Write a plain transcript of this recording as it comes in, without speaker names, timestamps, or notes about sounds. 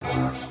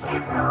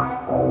Hello,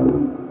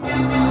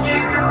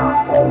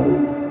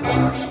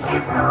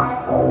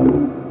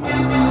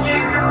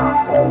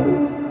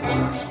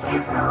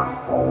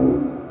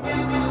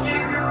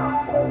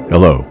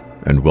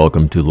 and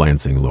welcome to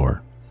Lansing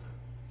Lore,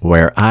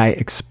 where I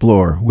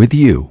explore with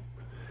you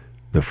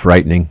the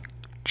frightening,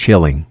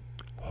 chilling,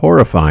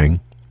 horrifying,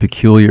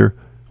 peculiar,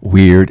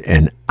 weird,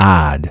 and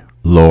odd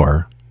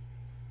lore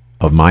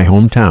of my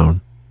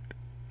hometown,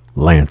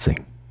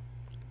 Lansing.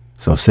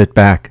 So sit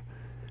back,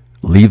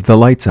 leave the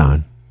lights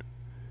on,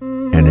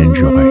 and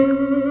enjoy.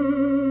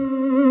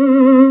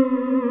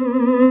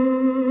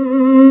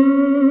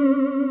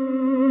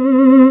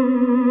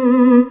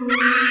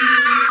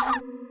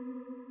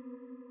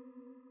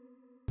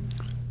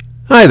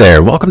 Hi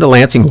there, welcome to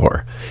Lansing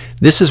Lore.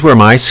 This is where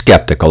my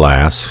skeptical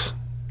ass,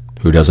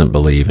 who doesn't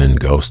believe in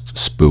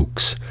ghosts,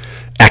 spooks,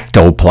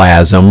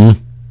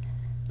 ectoplasm,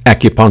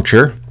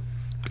 acupuncture,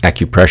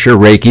 acupressure,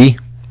 Reiki,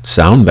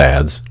 sound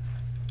baths,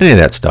 any of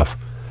that stuff.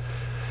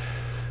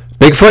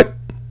 Bigfoot?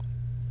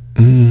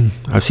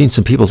 I've seen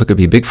some people that could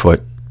be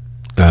Bigfoot.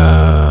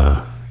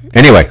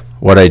 Anyway,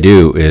 what I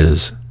do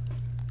is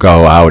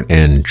go out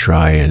and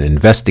try and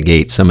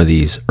investigate some of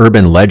these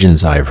urban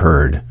legends I've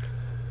heard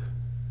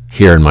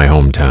here in my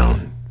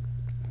hometown.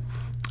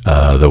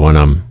 The one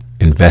I'm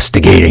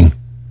investigating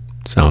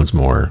sounds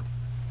more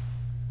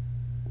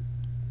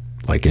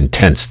like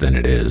intense than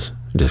it is.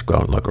 Just go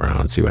out and look around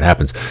and see what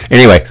happens.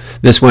 Anyway,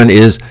 this one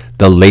is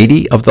the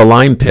Lady of the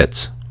Lime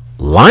Pits.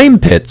 Lime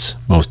pits,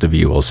 most of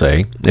you will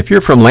say. If you're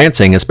from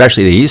Lansing,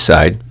 especially the east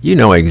side, you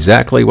know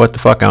exactly what the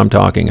fuck I'm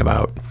talking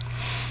about.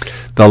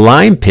 The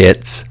lime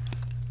pits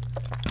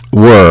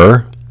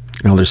were,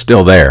 well, they're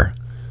still there,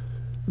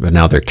 but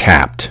now they're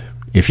capped.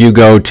 If you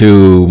go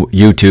to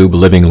YouTube,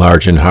 Living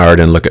Large and Hard,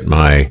 and look at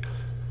my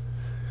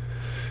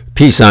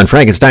piece on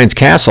Frankenstein's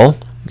Castle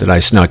that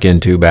I snuck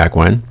into back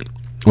when,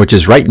 which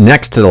is right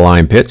next to the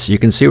lime pits, you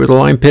can see where the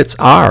lime pits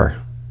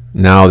are.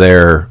 Now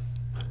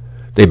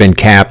they've been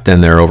capped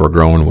and they're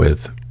overgrown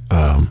with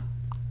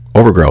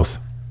overgrowth.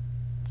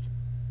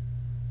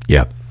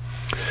 Yep.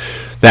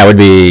 That would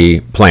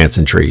be plants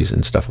and trees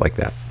and stuff like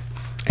that.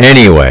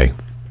 Anyway,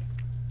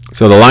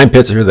 so the lime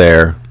pits are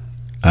there.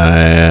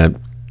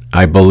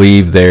 I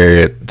believe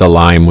the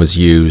lime was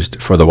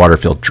used for the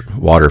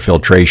water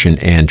filtration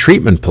and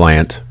treatment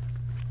plant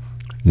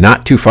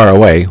not too far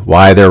away.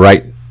 Why they're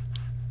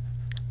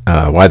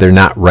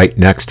not right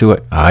next to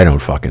it, I don't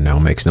fucking know.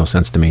 Makes no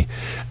sense to me.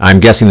 I'm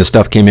guessing the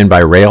stuff came in by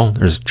rail.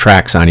 There's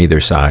tracks on either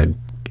side.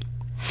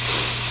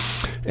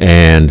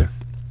 And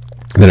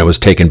then it was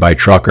taken by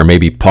truck or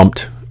maybe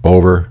pumped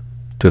over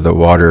to the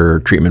water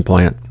treatment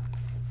plant.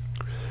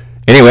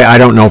 Anyway, I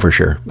don't know for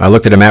sure. I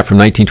looked at a map from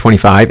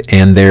 1925,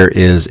 and there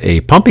is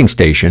a pumping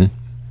station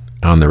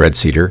on the Red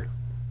Cedar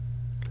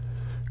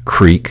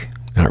Creek,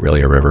 not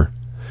really a river,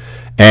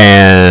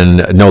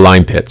 and no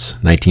lime pits.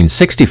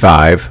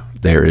 1965,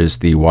 there is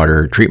the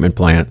water treatment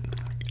plant,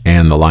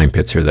 and the lime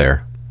pits are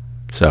there.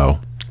 So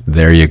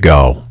there you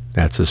go.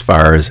 That's as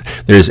far as,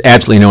 there's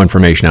absolutely no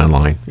information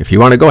online. If you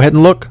want to go ahead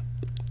and look,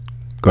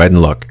 go ahead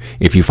and look.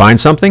 If you find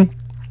something,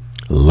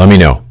 let me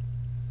know.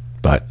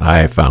 But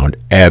I found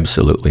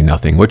absolutely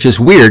nothing, which is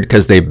weird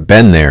because they've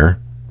been there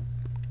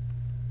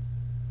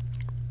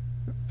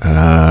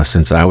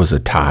since I was a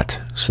tot.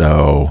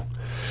 So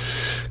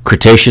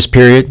Cretaceous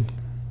period.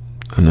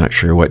 I'm not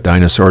sure what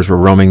dinosaurs were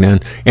roaming then.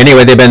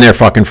 Anyway, they've been there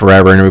fucking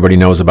forever and everybody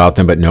knows about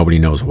them, but nobody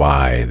knows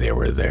why they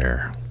were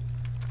there.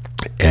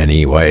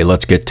 Anyway,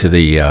 let's get to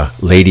the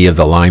Lady of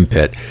the Lime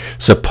Pit.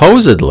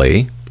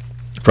 Supposedly,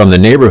 from the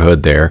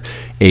neighborhood there,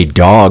 a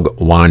dog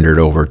wandered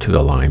over to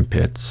the lime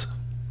pits.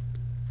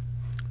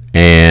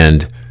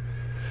 And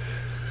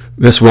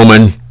this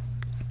woman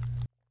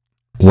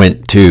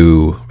went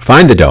to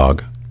find the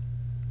dog,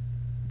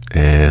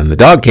 and the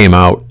dog came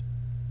out,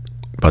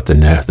 but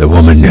the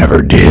woman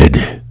never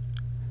did.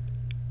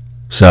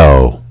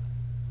 So,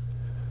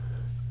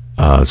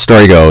 the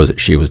story goes that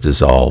she was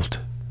dissolved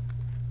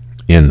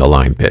in the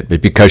lime pit,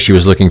 but because she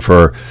was looking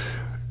for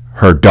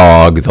her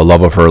dog, the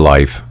love of her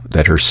life,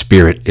 that her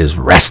spirit is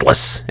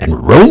restless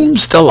and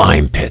roams the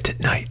lime pit at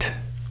night.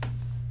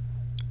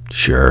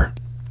 Sure.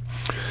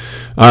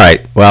 All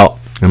right, well,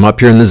 I'm up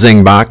here in the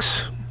Zing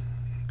box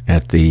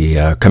at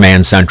the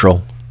Command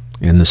Central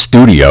in the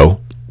studio,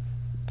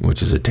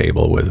 which is a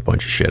table with a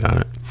bunch of shit on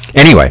it.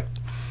 Anyway,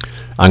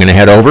 I'm going to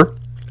head over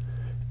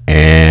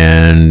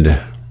and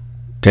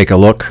take a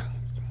look.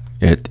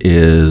 It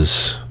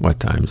is, what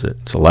time is it?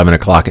 It's 11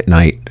 o'clock at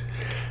night.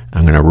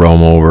 I'm going to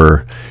roam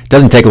over. It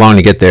doesn't take long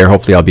to get there.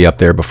 Hopefully I'll be up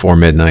there before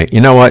midnight.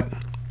 You know what?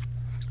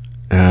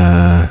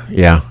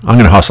 Yeah, I'm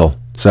going to hustle.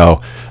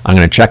 So I'm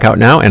going to check out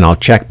now, and I'll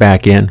check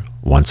back in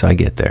once I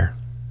get there.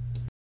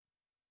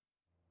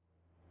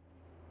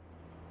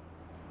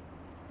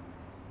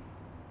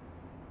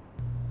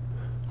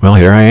 Well,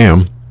 here I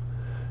am,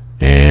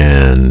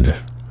 and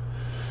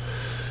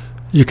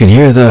you can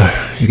hear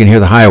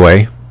the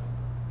highway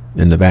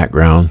in the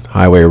background.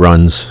 Highway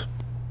runs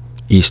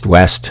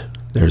east-west.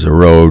 There's a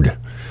road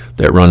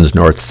that runs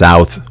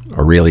north-south,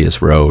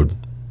 Aurelius Road,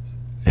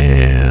 and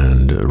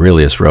And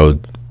Aurelius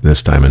Road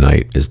this time of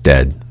night is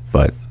dead.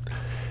 But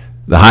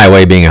the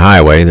highway being a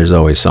highway, there's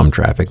always some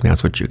traffic.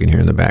 That's what you can hear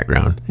in the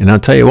background. And I'll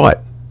tell you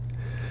what,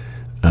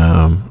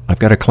 I've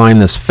got to climb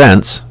this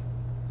fence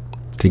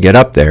to get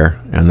up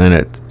there, and then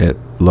it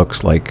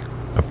looks like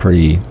a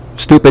pretty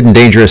stupid and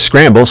dangerous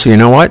scramble. So you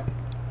know what?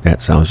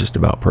 That sounds just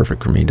about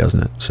perfect for me,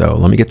 doesn't it? So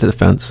let me get to the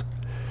fence,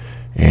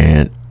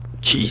 and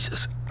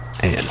Jesus,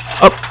 and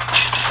up.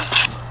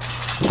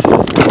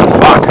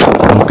 Fuck.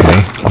 Okay,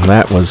 well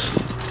that was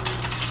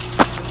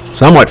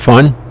somewhat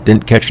fun.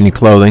 Didn't catch any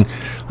clothing.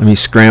 Let me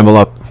scramble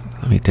up.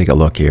 Let me take a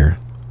look here.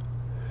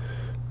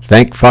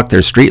 Thank fuck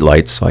there's street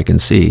lights so I can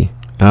see.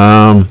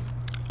 I'm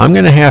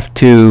going to have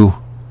to...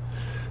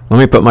 Let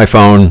me put my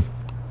phone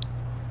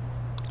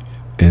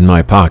in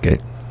my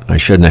pocket. I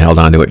shouldn't have held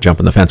on to it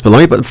jumping the fence, but let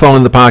me put the phone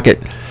in the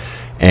pocket,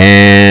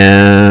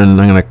 and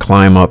I'm going to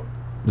climb up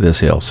this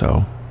hill,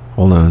 so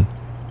hold on.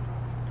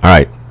 All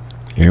right,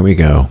 here we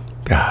go.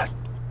 God,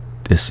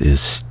 this is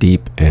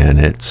steep, and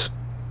it's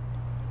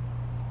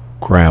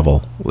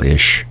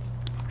gravel-ish.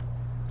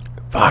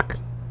 Fuck.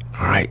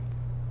 All right.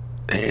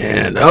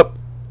 And up.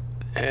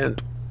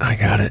 And I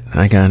got it.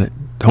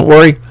 Don't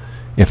worry.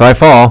 If I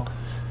fall...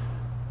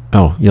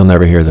 Oh, you'll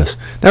never hear this.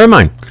 Never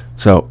mind.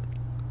 So,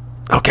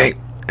 okay.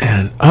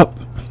 And up.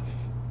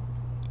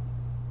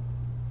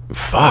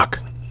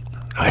 Fuck.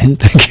 I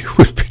didn't think it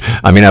would be...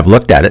 I mean, I've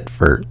looked at it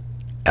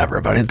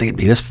forever, but I didn't think it'd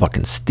be this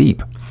fucking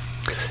steep.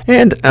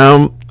 And,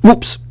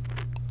 whoops.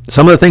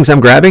 Some of the things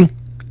I'm grabbing,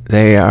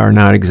 they are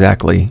not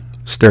exactly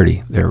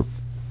sturdy. They're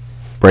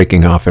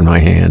breaking off in my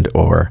hand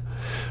or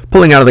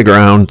pulling out of the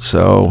ground,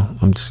 so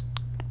I'm just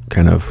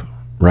kind of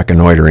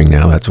reconnoitering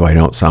now. That's why I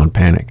don't sound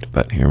panicked.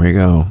 But here we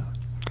go.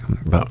 I'm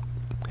about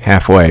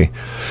halfway.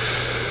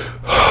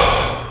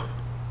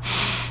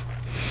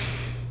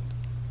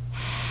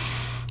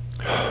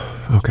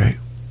 Okay.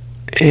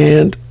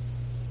 And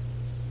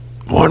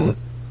one.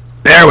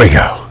 There we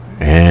go.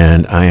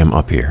 And I am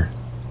up here.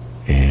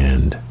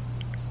 And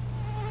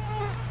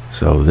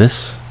so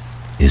this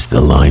is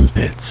the lime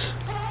pits.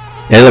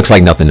 It looks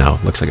like nothing now.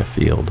 It looks like a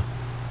field.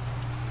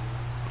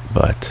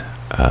 But,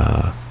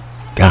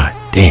 God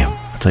damn.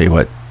 I'll tell you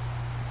what.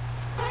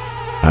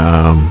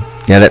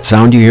 Yeah, that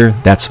sound you hear,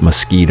 that's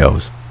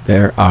mosquitoes.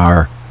 There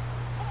are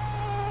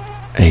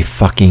a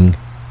fucking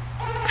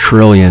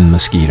trillion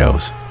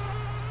mosquitoes.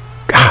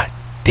 God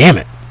damn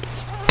it.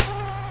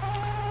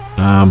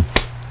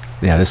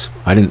 Yeah, this,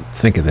 I didn't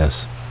think of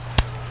this.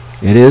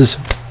 It is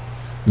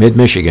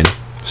mid-Michigan,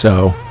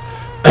 so,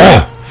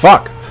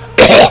 fuck.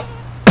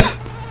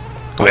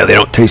 Well, they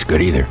don't taste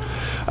good either.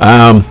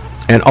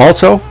 And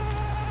also,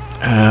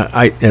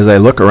 as I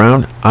look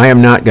around, I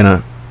am not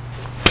gonna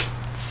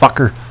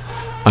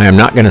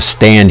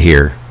stand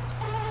here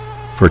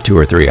for 2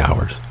 or 3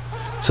 hours.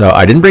 So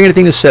I didn't bring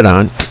anything to sit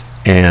on,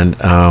 and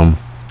all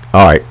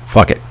right,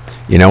 fuck it.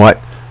 You know what?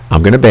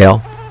 I'm gonna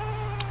bail,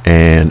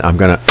 and I'm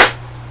gonna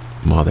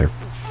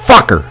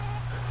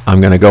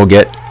go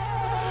get.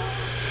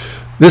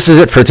 This is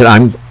it for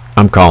today.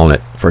 I'm calling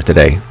it for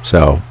today.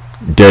 So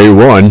day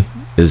 1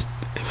 is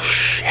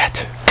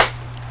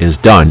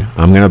done.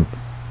 I'm gonna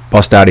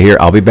bust out of here.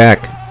 I'll be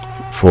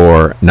back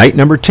for night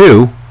number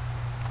 2,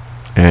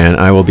 and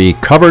I will be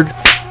covered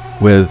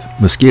with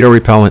mosquito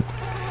repellent,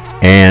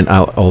 and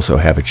I'll also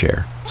have a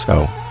chair.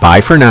 So bye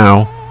for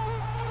now.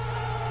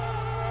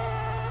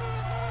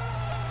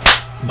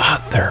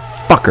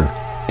 Motherfucker.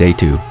 Day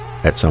 2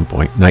 at some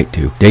point. Night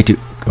 2. Day 2.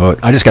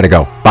 I just gotta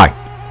go. Bye.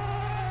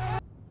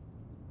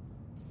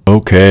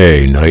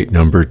 Okay, night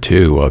number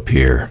 2 up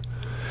here.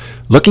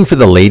 Looking for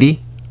the lady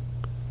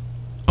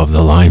of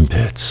the lime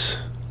pits.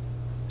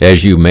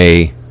 As you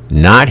may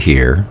not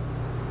hear,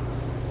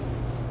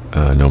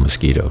 no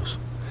mosquitoes.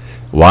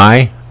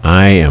 Why?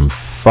 I am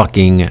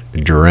fucking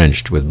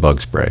drenched with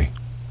bug spray.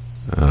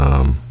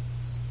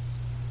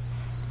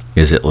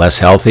 Is it less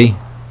healthy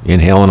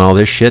inhaling all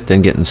this shit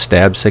than getting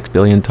stabbed 6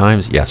 billion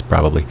times? Yes,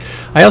 probably.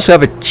 I also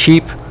have a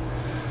cheap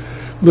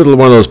little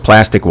one of those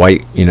plastic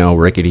white,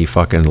 rickety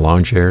fucking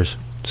lawn chairs.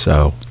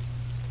 So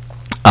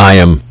I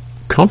am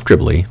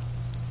comfortably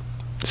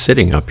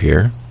sitting up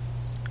here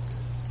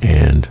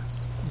and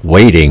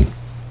waiting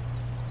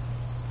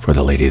for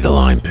the lady of the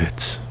lime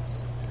pits.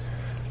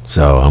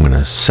 So I'm going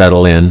to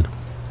settle in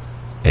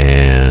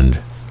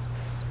and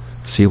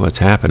see what's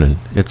happening.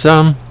 It's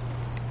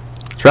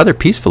rather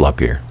peaceful up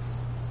here.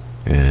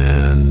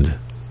 And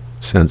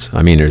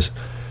there's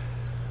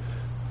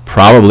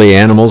probably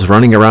animals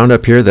running around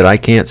up here that I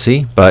can't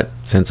see, but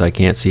since I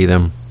can't see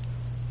them,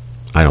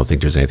 I don't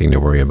think there's anything to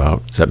worry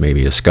about, except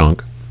maybe a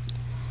skunk.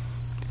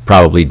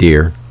 Probably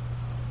deer.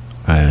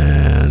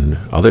 And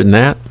other than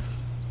that,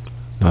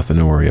 nothing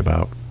to worry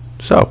about.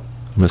 So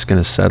I'm just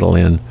going to settle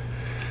in,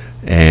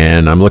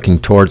 and I'm looking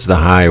towards the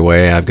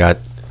highway. I've got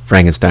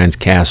Frankenstein's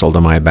castle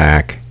to my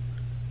back,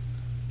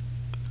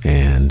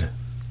 and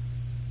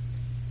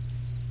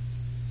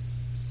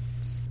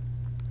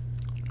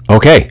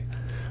okay,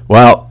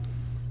 well,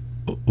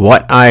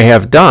 what I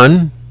have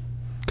done,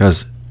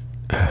 because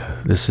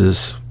this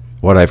is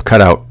what I've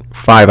cut out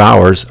 5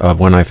 hours of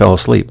when I fell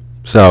asleep.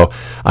 So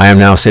I am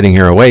now sitting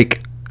here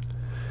awake,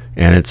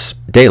 and it's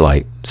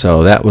daylight.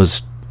 So that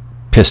was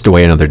pissed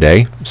away another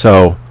day.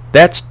 So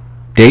that's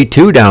day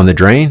 2 down the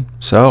drain.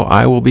 So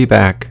I will be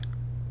back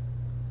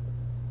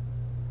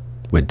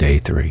with day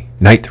 3,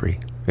 night 3.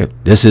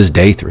 This is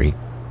day 3.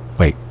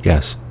 Wait,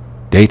 yes,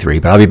 day 3,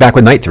 but I'll be back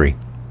with night 3.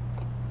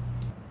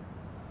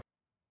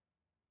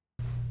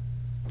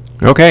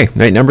 Okay,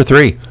 night number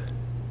 3.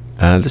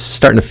 This is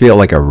starting to feel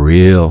like a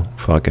real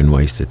fucking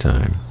waste of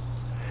time.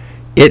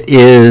 It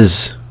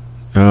is,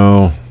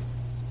 I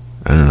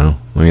don't know.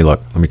 Let me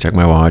look. Let me check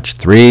my watch.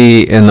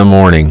 3 in the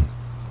morning.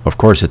 Of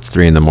course it's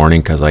 3 in the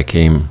morning because I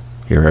came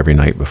here every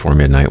night before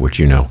midnight, which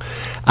you know.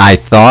 I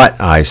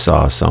thought I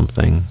saw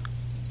something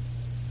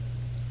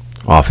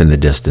off in the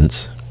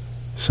distance.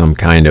 Some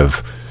kind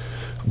of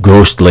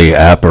ghostly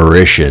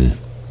apparition.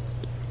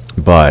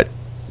 But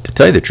to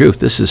tell you the truth,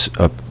 this is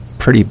a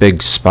pretty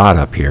big spot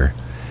up here.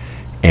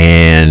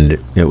 And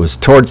it was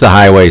towards the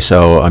highway,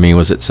 so, I mean,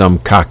 was it some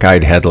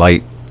cockeyed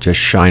headlight just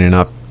shining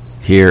up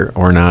here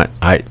or not?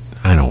 I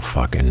don't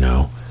fucking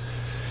know.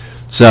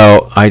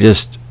 So I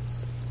just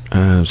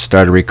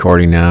started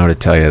recording now to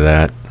tell you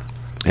that.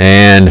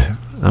 And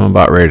I'm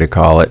about ready to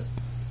call it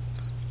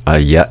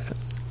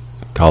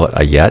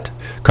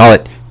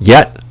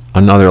yet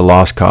another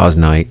Lost Cause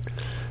night.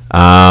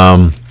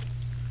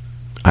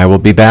 I will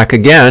be back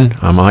again.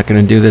 I'm not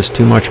going to do this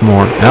too much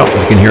more.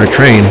 Oh, you can hear a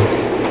train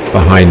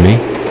behind me.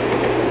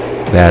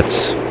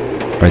 That's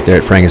right there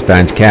at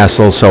Frankenstein's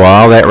Castle. So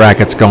all that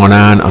racket's going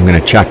on. I'm going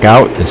to check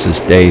out. This is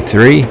day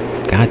 3.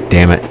 God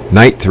damn it.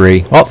 Night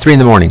 3. Well, 3 in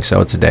the morning, so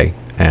it's a day.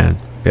 And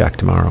be back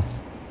tomorrow.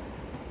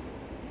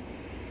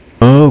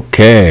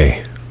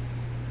 Okay.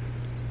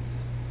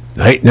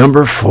 Night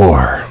number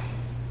 4.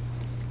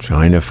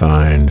 Trying to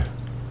find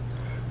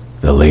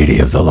the Lady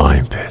of the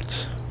Lime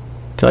Pits.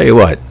 Tell you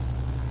what.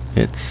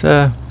 It's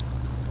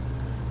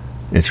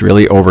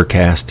really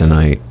overcast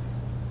tonight.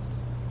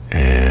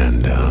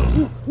 And,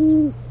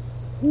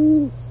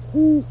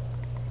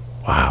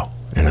 wow,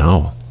 an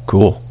owl.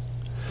 Cool.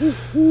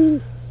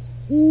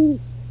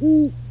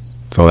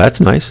 So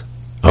that's nice.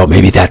 Oh,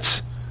 maybe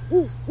that's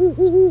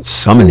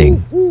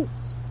summoning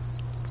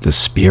the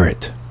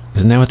spirit.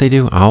 Isn't that what they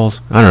do?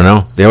 Owls? I don't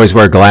know. They always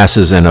wear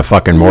glasses and a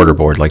fucking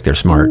mortarboard like they're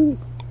smart.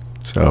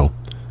 So,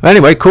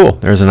 anyway, cool.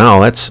 There's an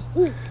owl. That's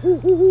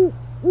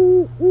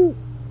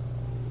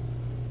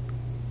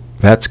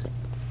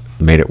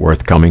made it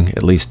worth coming,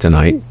 at least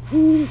tonight.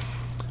 I'm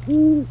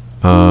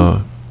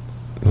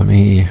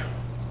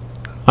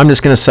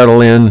just going to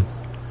settle in.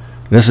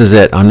 This is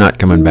it. I'm not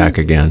coming back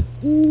again.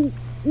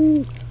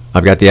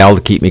 I've got the owl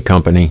to keep me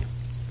company.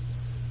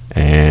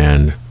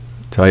 And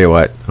tell you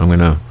what, I'm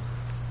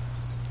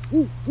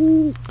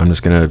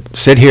just going to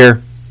sit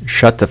here,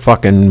 shut the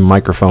fucking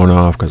microphone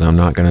off because I'm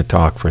not going to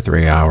talk for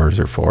 3 hours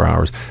or 4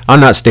 hours. I'm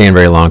not staying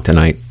very long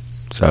tonight.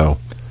 So,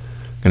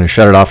 I'm going to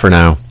shut it off for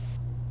now.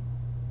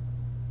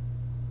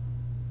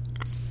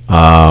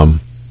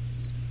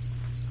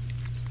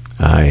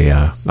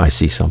 I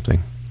see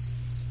something.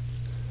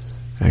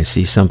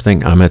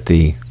 I'm at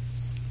the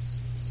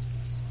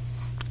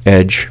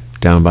edge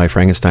down by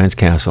Frankenstein's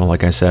Castle,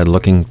 like I said,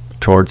 looking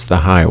towards the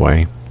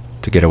highway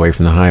to get away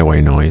from the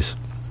highway noise.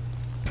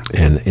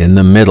 And in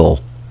the middle,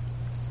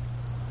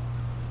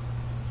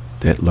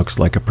 it looks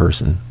like a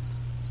person.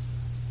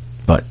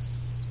 But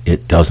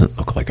it doesn't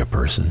look like a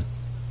person.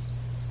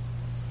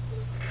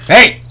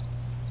 Hey!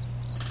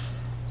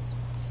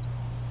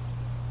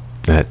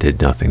 That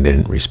did nothing. They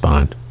didn't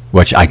respond.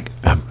 Which why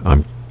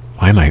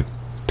am I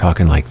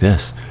talking like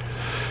this?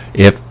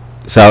 It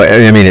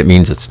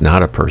means it's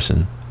not a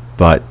person,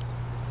 but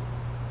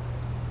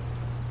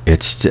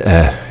it's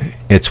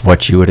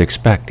what you would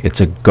expect. It's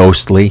a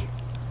ghostly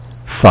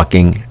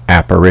fucking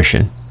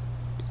apparition,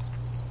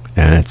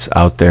 and it's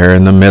out there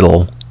in the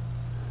middle,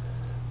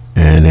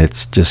 and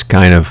it's just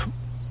kind of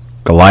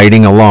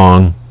gliding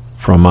along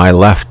from my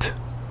left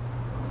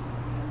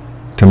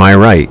to my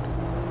right.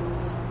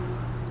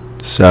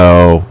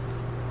 So,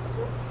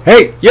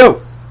 hey, you!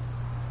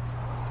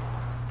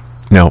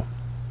 No,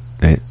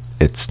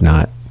 it's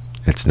not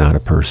a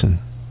person.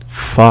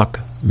 Fuck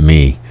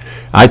me.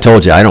 I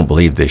told you I don't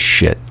believe this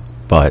shit,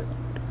 but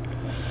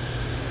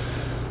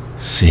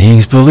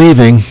seeing's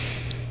believing.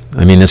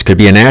 I mean, this could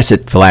be an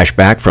acid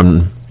flashback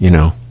from,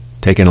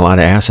 taking a lot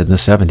of acid in the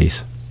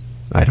 70s.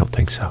 I don't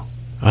think so.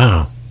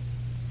 Wow.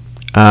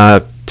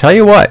 Tell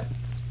you what,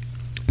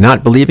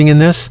 not believing in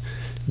this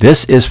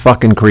is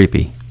fucking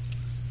creepy.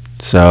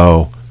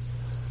 So,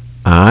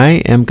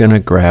 I am going to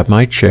grab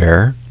my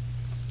chair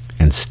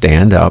and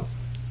stand up.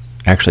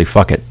 Actually,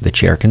 fuck it. The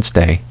chair can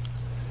stay.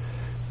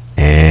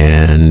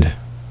 And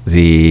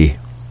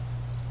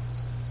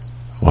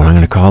what I'm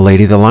going to call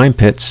Lady of the Lime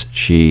Pits,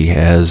 she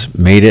has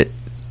made it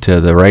to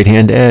the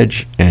right-hand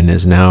edge and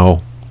is now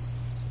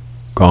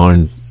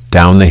gone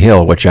down the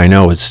hill, which I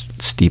know is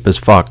steep as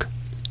fuck,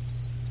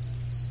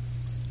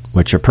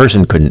 which a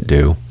person couldn't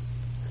do.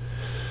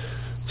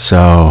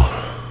 So,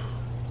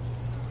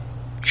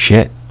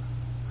 shit.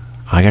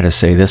 I gotta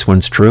say, this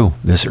one's true.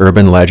 This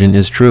urban legend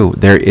is true.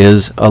 There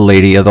is a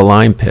lady of the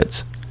lime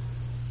pits.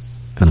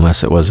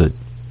 Unless it was a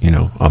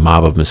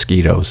mob of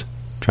mosquitoes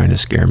trying to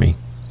scare me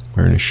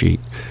wearing a sheet.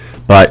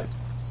 But,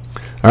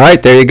 all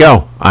right, there you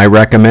go. I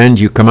recommend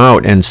you come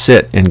out and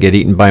sit and get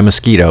eaten by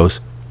mosquitoes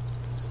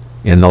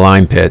in the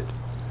lime pit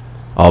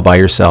all by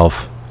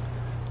yourself.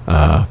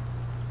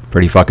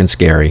 Pretty fucking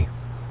scary.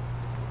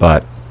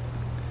 But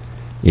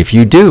if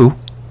you do,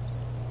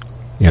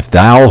 if the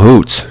owl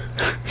hoots,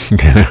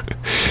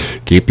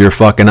 keep your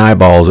fucking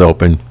eyeballs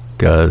open,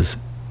 because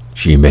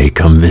she may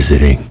come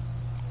visiting.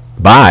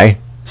 Bye.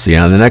 See you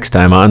on the next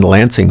time on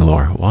Lansing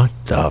Lore. What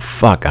the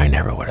fuck? I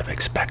never would have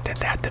expected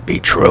that to be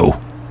true.